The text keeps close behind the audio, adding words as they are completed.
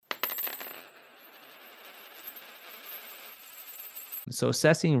So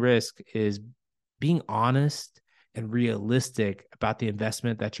assessing risk is being honest and realistic about the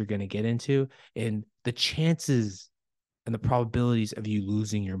investment that you're going to get into and the chances and the probabilities of you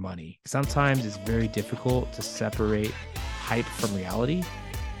losing your money. Sometimes it's very difficult to separate hype from reality,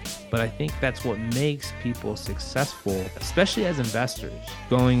 but I think that's what makes people successful, especially as investors.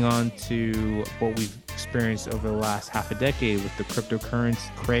 Going on to what we've experienced over the last half a decade with the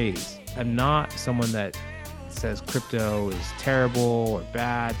cryptocurrency craze. I'm not someone that says crypto is terrible or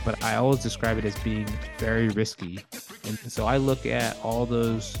bad, but I always describe it as being very risky. And so I look at all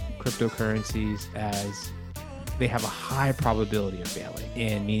those cryptocurrencies as they have a high probability of failing,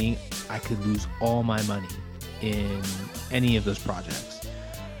 and meaning I could lose all my money in any of those projects.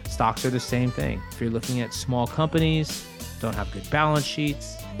 Stocks are the same thing. If you're looking at small companies, don't have good balance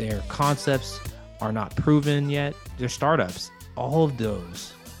sheets, their concepts are not proven yet, they're startups. All of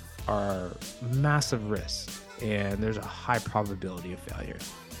those are massive risks, and there's a high probability of failure.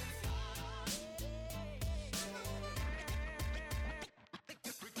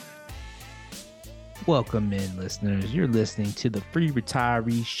 Welcome in, listeners. You're listening to the Free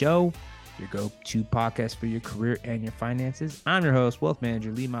Retiree Show, your go-to podcast for your career and your finances. I'm your host, wealth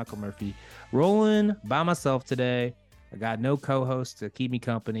manager Lee Michael Murphy, rolling by myself today. I got no co-host to keep me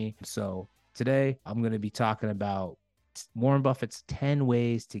company. So today I'm going to be talking about Warren Buffett's 10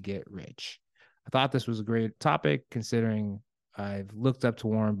 ways to get rich. I thought this was a great topic considering I've looked up to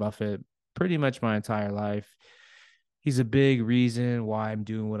Warren Buffett pretty much my entire life. He's a big reason why I'm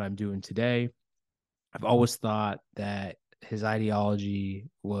doing what I'm doing today. I've always thought that his ideology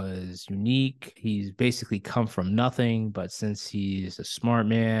was unique. He's basically come from nothing, but since he's a smart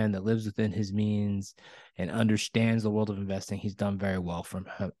man that lives within his means and understands the world of investing, he's done very well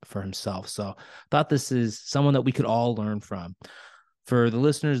for himself. So I thought this is someone that we could all learn from. For the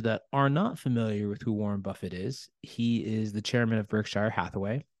listeners that are not familiar with who Warren Buffett is, he is the chairman of Berkshire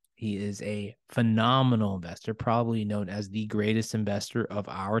Hathaway. He is a phenomenal investor, probably known as the greatest investor of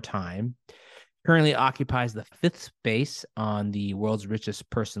our time. Currently occupies the 5th space on the world's richest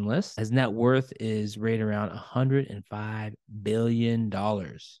person list. His net worth is right around $105 billion.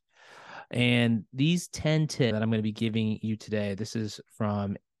 And these 10 tips that I'm going to be giving you today, this is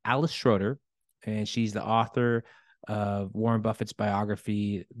from Alice Schroeder, and she's the author of Warren Buffett's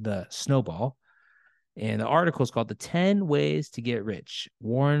biography, The Snowball. And the article is called The 10 Ways to Get Rich,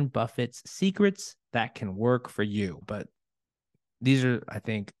 Warren Buffett's Secrets That Can Work for You. But these are, I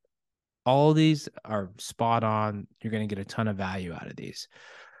think, all of these are spot on. You're going to get a ton of value out of these.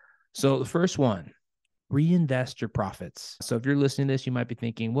 So the first one, reinvest your profits. So if you're listening to this, you might be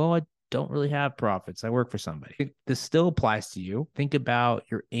thinking, well, I don't really have profits. I work for somebody. This still applies to you. Think about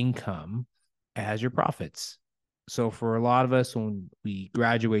your income as your profits. So for a lot of us, when we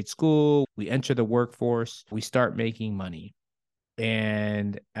graduate school, we enter the workforce, we start making money.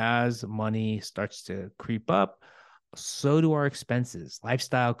 And as money starts to creep up, so do our expenses.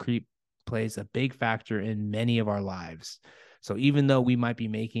 Lifestyle creep plays a big factor in many of our lives. So even though we might be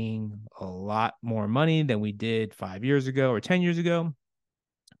making a lot more money than we did 5 years ago or 10 years ago,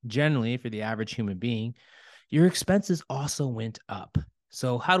 generally for the average human being, your expenses also went up.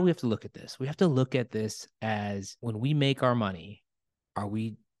 So how do we have to look at this? We have to look at this as when we make our money, are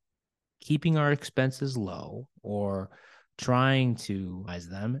we keeping our expenses low or trying to raise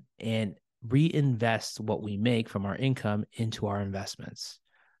them and reinvest what we make from our income into our investments?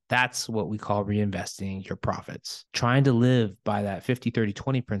 That's what we call reinvesting your profits. Trying to live by that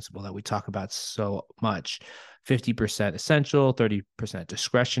 50-30-20 principle that we talk about so much. 50% essential, 30%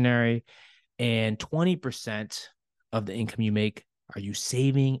 discretionary, and 20% of the income you make are you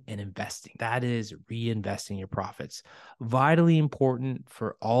saving and investing. That is reinvesting your profits. Vitally important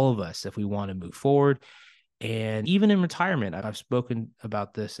for all of us if we want to move forward. And even in retirement, I've spoken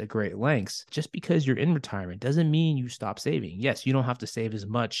about this at great lengths. Just because you're in retirement doesn't mean you stop saving. Yes, you don't have to save as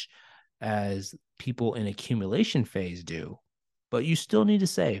much as people in accumulation phase do, but you still need to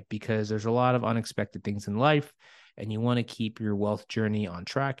save because there's a lot of unexpected things in life and you want to keep your wealth journey on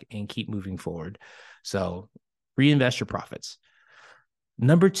track and keep moving forward. So reinvest your profits.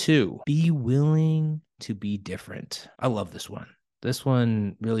 Number 2, be willing to be different. I love this one. This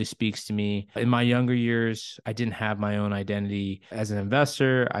one really speaks to me. In my younger years, I didn't have my own identity as an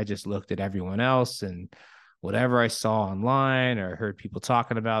investor. I just looked at everyone else and whatever I saw online or heard people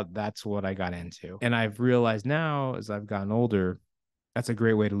talking about, that's what I got into. And I've realized now as I've gotten older, that's a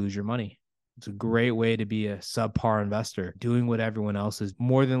great way to lose your money. It's a great way to be a subpar investor. Doing what everyone else is,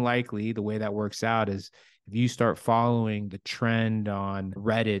 more than likely, the way that works out is if you start following the trend on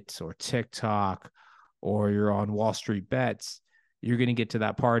Reddit or TikTok or you're on Wall Street Bets, you're going to get to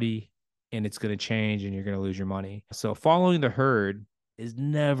that party and it's going to change and you're going to lose your money. So following the herd is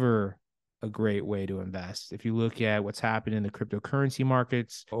never a great way to invest. If you look at what's happened in the cryptocurrency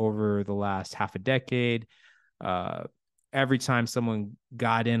markets over the last half a decade, uh, every time someone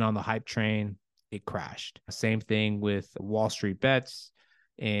got in on the hype train, it crashed. Same thing with Wall Street bets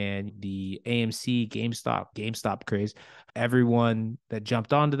and the AMC GameStop craze. Everyone that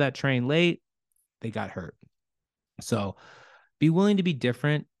jumped onto that train late, they got hurt. So be willing to be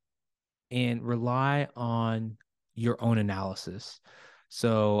different and rely on your own analysis.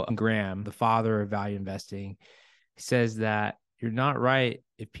 So Graham, the father of value investing, says that you're not right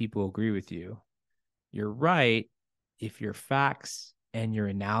if people agree with you. You're right if your facts and your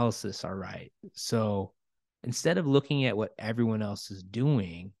analysis are right. So instead of looking at what everyone else is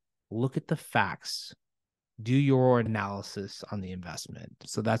doing, look at the facts. Do your analysis on the investment.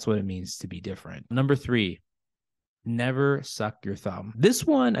 So that's what it means to be different. Number 3, never suck your thumb. This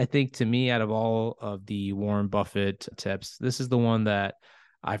one, I think, to me, out of all of the Warren Buffett tips, this is the one that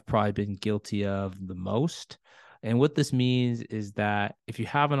I've probably been guilty of the most. And what this means is that if you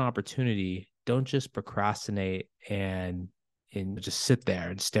have an opportunity, don't just procrastinate and just sit there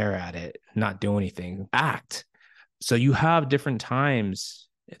and stare at it, not do anything. Act. So you have different times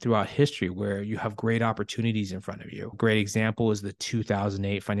throughout history where you have great opportunities in front of you. A great example is the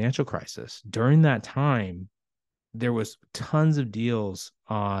 2008 financial crisis. During that time, there was tons of deals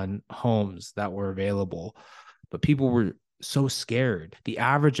on homes that were available, but people were so scared. The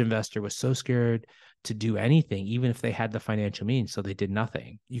average investor was so scared to do anything, even if they had the financial means. So they did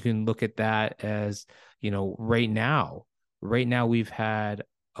nothing. You can look at that as, right now we've had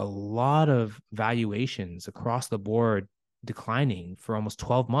a lot of valuations across the board declining for almost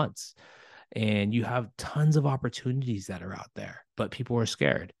 12 months. And you have tons of opportunities that are out there, but people are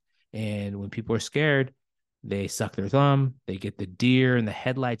scared. And when people are scared, they suck their thumb, they get the deer in the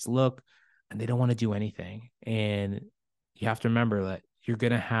headlights look, and they don't want to do anything. And you have to remember that you're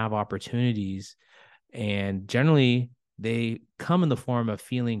going to have opportunities, and generally they come in the form of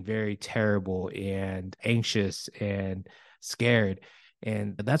feeling very terrible and anxious and scared.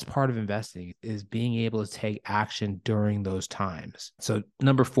 And that's part of investing, is being able to take action during those times. So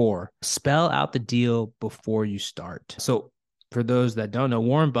number 4, spell out the deal before you start. So for those that don't know,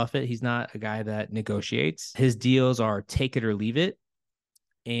 Warren Buffett, he's not a guy that negotiates. His deals are take it or leave it.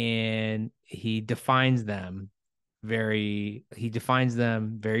 And he defines them very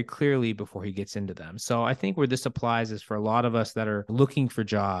clearly before he gets into them. So I think where this applies is for a lot of us that are looking for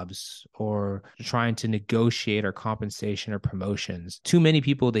jobs or trying to negotiate our compensation or promotions. Too many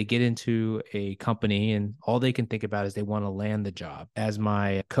people, they get into a company and all they can think about is they want to land the job. As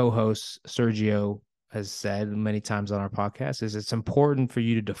my co-host Sergio has said many times on our podcast, is it's important for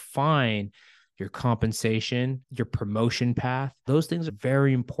you to define your compensation, your promotion path. Those things are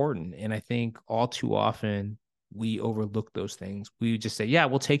very important. And I think all too often we overlook those things. We just say, yeah,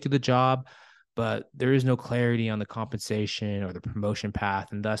 we'll take you the job, but there is no clarity on the compensation or the promotion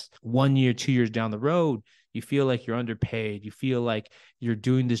path. And thus 1 year, 2 years down the road, you feel like you're underpaid. You feel like you're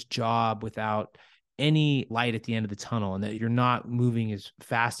doing this job without any light at the end of the tunnel and that you're not moving as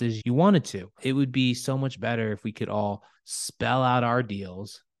fast as you wanted to. It would be so much better if we could all spell out our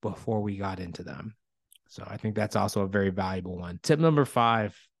deals before we got into them. So I think that's also a very valuable one. Tip number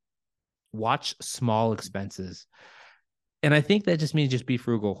 5, watch small expenses. And I think that just means just be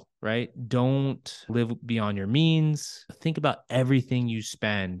frugal, right? Don't live beyond your means. Think about everything you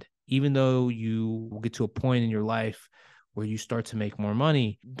spend, even though you will get to a point in your life where you start to make more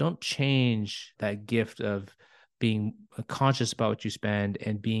money. Don't change that gift of being conscious about what you spend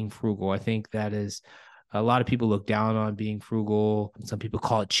and being frugal. I think that is, a lot of people look down on being frugal. Some people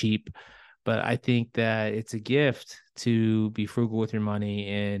call it cheap. But I think that it's a gift to be frugal with your money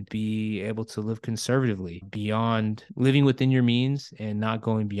and be able to live conservatively, beyond living within your means and not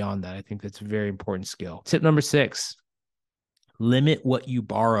going beyond that. I think that's a very important skill. Tip number 6, limit what you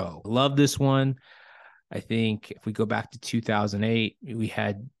borrow. Love this one. I think if we go back to 2008, we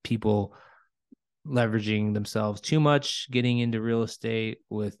had people leveraging themselves too much, getting into real estate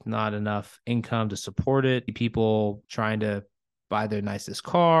with not enough income to support it. People trying to buy their nicest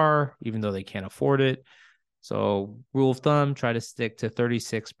car, even though they can't afford it. So rule of thumb, try to stick to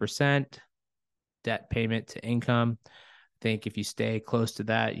 36% debt payment to income. I think if you stay close to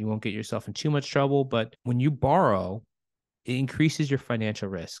that, you won't get yourself in too much trouble. But when you borrow, it increases your financial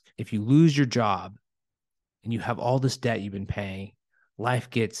risk. If you lose your job and you have all this debt you've been paying, life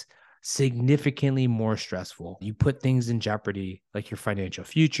gets significantly more stressful. You put things in jeopardy, like your financial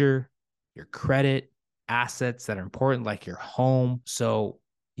future, your credit, assets that are important, like your home. So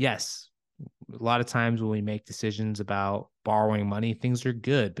yes, a lot of times when we make decisions about borrowing money, things are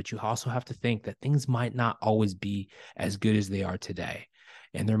good, but you also have to think that things might not always be as good as they are today.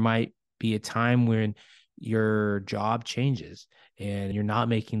 And there might be a time when your job changes and you're not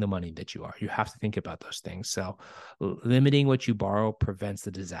making the money that you are. You have to think about those things. So limiting what you borrow prevents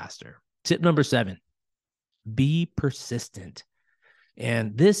the disaster. Tip number 7, be persistent.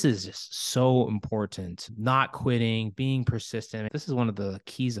 And this is just so important. Not quitting, being persistent. This is one of the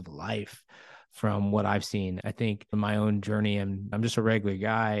keys of life from what I've seen. I think in my own journey, I'm just a regular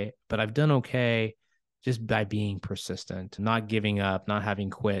guy, but I've done okay just by being persistent, not giving up, not having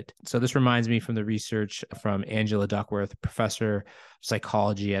quit. So this reminds me from the research from Angela Duckworth, professor of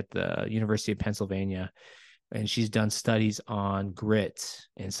psychology at the University of Pennsylvania. And she's done studies on grit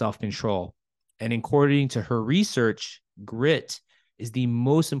and self-control. And according to her research, grit is the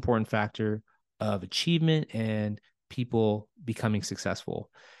most important factor of achievement and people becoming successful.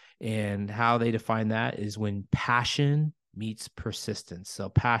 And how they define that is when passion meets persistence. So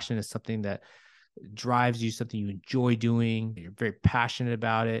passion is something that drives you, something you enjoy doing. You're very passionate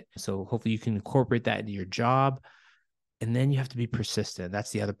about it. So hopefully you can incorporate that into your job. And then you have to be persistent.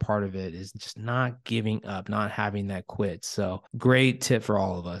 That's the other part of it, is just not giving up, not having that quit. So great tip for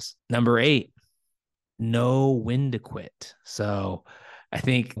all of us. Number 8, know when to quit. So I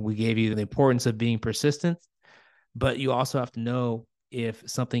think we gave you the importance of being persistent, but you also have to know if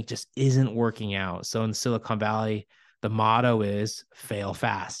something just isn't working out. So in Silicon Valley, the motto is fail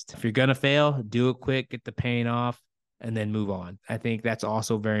fast. If you're going to fail, do it quick, get the pain off, and then move on. I think that's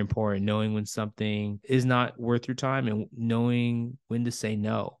also very important, knowing when something is not worth your time and knowing when to say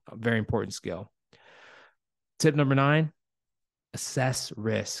no. A very important skill. Tip number 9, assess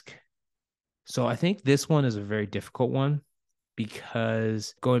risk. So I think this one is a very difficult one,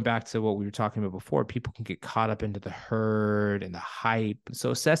 because going back to what we were talking about before, people can get caught up into the herd and the hype.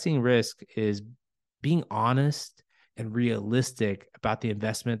 So assessing risk is being honest and realistic about the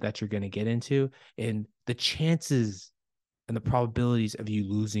investment that you're going to get into and the chances and the probabilities of you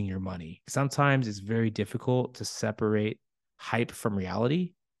losing your money. Sometimes it's very difficult to separate hype from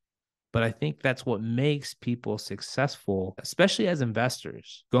reality, but I think that's what makes people successful, especially as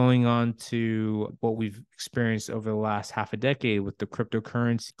investors. Going on to what we've experienced over the last half a decade with the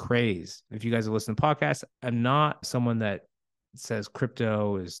cryptocurrency craze. If you guys have listened to podcasts, I'm not someone that says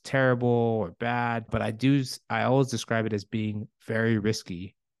crypto is terrible or bad, but I always describe it as being very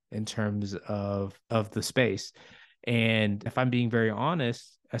risky in terms of the space. And if I'm being very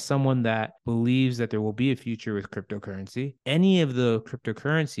honest, as someone that believes that there will be a future with cryptocurrency, any of the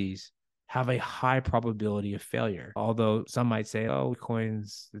cryptocurrencies have a high probability of failure. Although some might say, oh,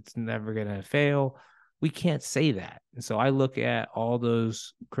 coins, it's never going to fail. We can't say that. And so I look at all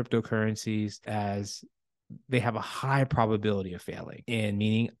those cryptocurrencies as they have a high probability of failing, and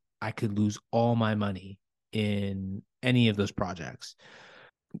meaning I could lose all my money in any of those projects.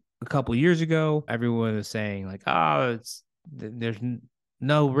 A couple of years ago, everyone was saying like, oh, there's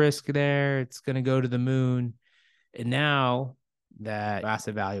no risk there. It's going to go to the moon. And now that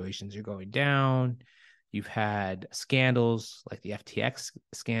asset valuations are going down, you've had scandals like the FTX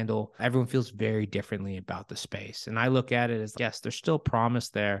scandal. Everyone feels very differently about the space. And I look at it as, yes, there's still promise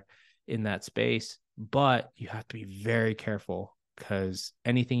there in that space, but you have to be very careful, because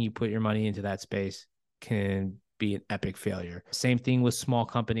anything you put your money into that space can be an epic failure. Same thing with small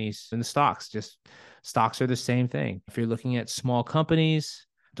companies and the stocks. Just stocks are the same thing. If you're looking at small companies,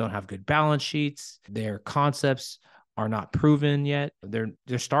 don't have good balance sheets, their concepts are not proven yet, they're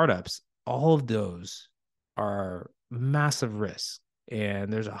startups. All of those are massive risks,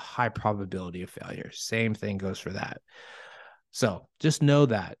 and there's a high probability of failure. Same thing goes for that. So just know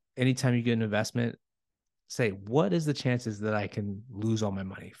that anytime you get an investment, say, what is the chances that I can lose all my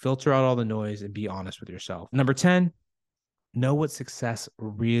money? Filter out all the noise and be honest with yourself. Number 10, know what success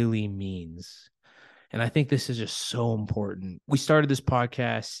really means. And I think this is just so important. We started this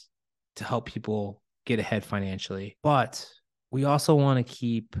podcast to help people get ahead financially, but we also want to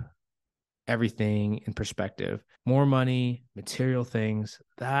keep everything in perspective. More money, material things,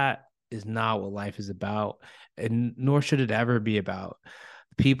 that is not what life is about, and nor should it ever be about.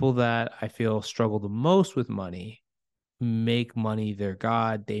 People that I feel struggle the most with money make money their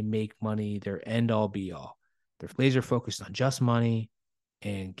God. They make money their end all be all. They're laser focused on just money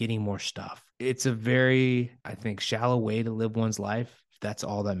and getting more stuff. It's a very, I think, shallow way to live one's life if that's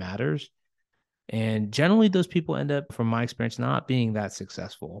all that matters. And generally, those people end up, from my experience, not being that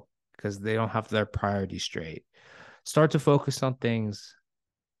successful because they don't have their priorities straight. Start to focus on things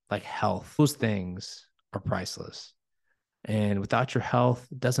like health. Those things are priceless. And without your health,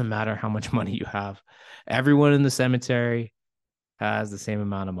 it doesn't matter how much money you have. Everyone in the cemetery has the same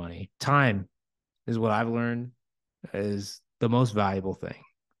amount of money. Time is what I've learned is the most valuable thing.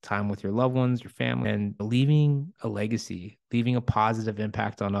 time with your loved ones, your family, and leaving a legacy, leaving a positive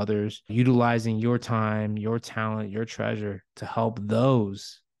impact on others, utilizing your time, your talent, your treasure to help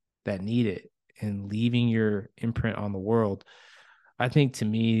those that need it, and leaving your imprint on the world. I think, to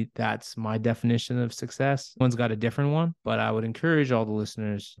me, that's my definition of success. Everyone's got a different one, but I would encourage all the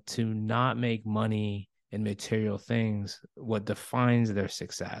listeners to not make money and material things what defines their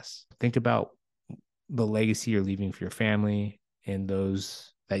success. Think about the legacy you're leaving for your family and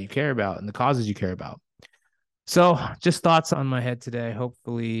those that you care about and the causes you care about. So just thoughts on my head today.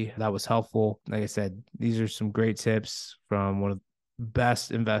 Hopefully that was helpful. Like I said, these are some great tips from one of the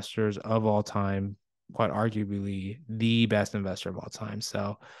best investors of all time, quite arguably the best investor of all time.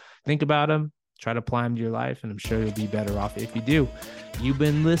 So think about them, try to apply them to your life, and I'm sure you'll be better off if you do. You've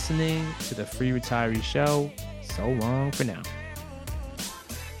been listening to the Free Retiree Show. So long for now.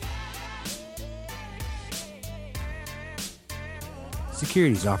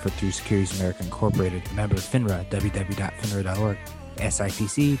 Securities offered through Securities America Incorporated, member FINRA, www.finra.org,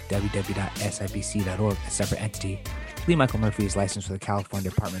 SIPC, www.sipc.org, a separate entity. Lee Michael Murphy is licensed with the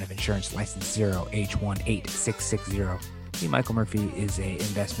California Department of Insurance, license 0H18660. Lee Michael Murphy is an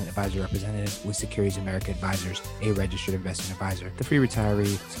investment advisor representative with Securities America Advisors, a registered investment advisor. The Free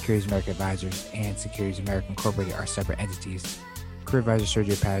Retiree, Securities America Advisors, and Securities America Incorporated are separate entities. Career advisor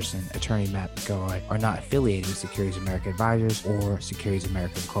Sergio Patterson, attorney Matt McElroy are not affiliated with Securities America Advisors or Securities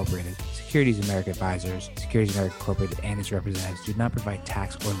America Incorporated. Securities America Advisors, Securities America Incorporated, and its representatives do not provide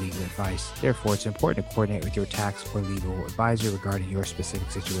tax or legal advice. Therefore, it's important to coordinate with your tax or legal advisor regarding your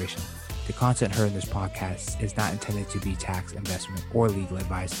specific situation. The content heard in this podcast is not intended to be tax, investment, or legal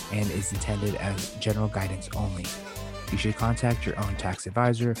advice and is intended as general guidance only. You should contact your own tax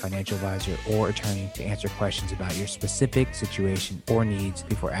advisor, financial advisor, or attorney to answer questions about your specific situation or needs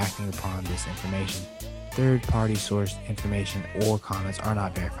before acting upon this information. Third-party sourced information or comments are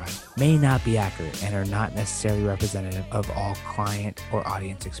not verified, may not be accurate, and are not necessarily representative of all client or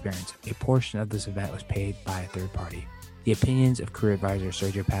audience experience. A portion of this event was paid by a third party. The opinions of career advisor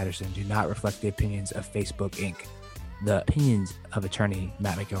Sergio Patterson do not reflect the opinions of Facebook Inc. The opinions of attorney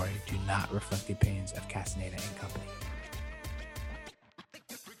Matt McElroy do not reflect the opinions of Castaneda and Company.